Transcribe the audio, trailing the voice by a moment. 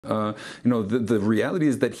The reality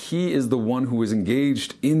is that he is the one who is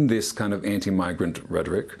engaged in this kind of anti-migrant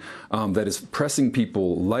rhetoric that is pressing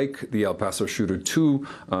people like the El Paso shooter to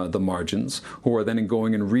the margins, who are then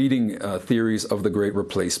going and reading theories of the Great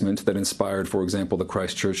Replacement that inspired, for example, the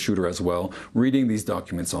Christchurch shooter as well, reading these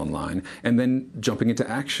documents online, and then jumping into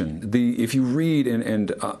action. If you read,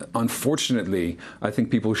 and unfortunately, I think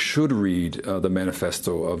people should read the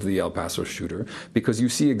manifesto of the El Paso shooter, because you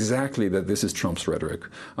see exactly that this is Trump's rhetoric.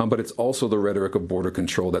 But it's also the rhetoric of border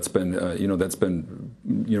control that's been,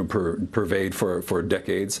 pervade for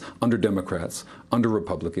decades under Democrats, under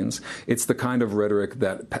Republicans. It's the kind of rhetoric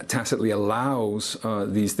that tacitly allows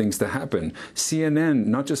these things to happen. CNN,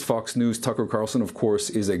 not just Fox News, Tucker Carlson, of course,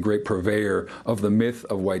 is a great purveyor of the myth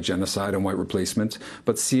of white genocide and white replacement.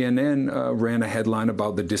 But CNN ran a headline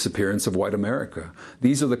about the disappearance of white America.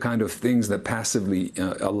 These are the kind of things that passively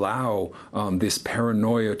allow this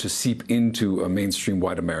paranoia to seep into mainstream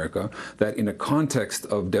white America, that in a context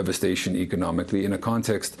of devastation economically, in a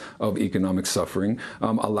context of economic suffering,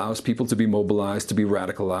 allows people to be mobilized, to be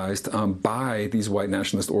radicalized by these white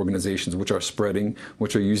nationalist organizations, which are spreading,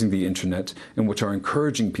 which are using the internet, and which are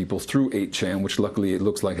encouraging people through 8chan, which luckily it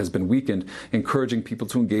looks like has been weakened, encouraging people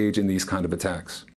to engage in these kind of attacks.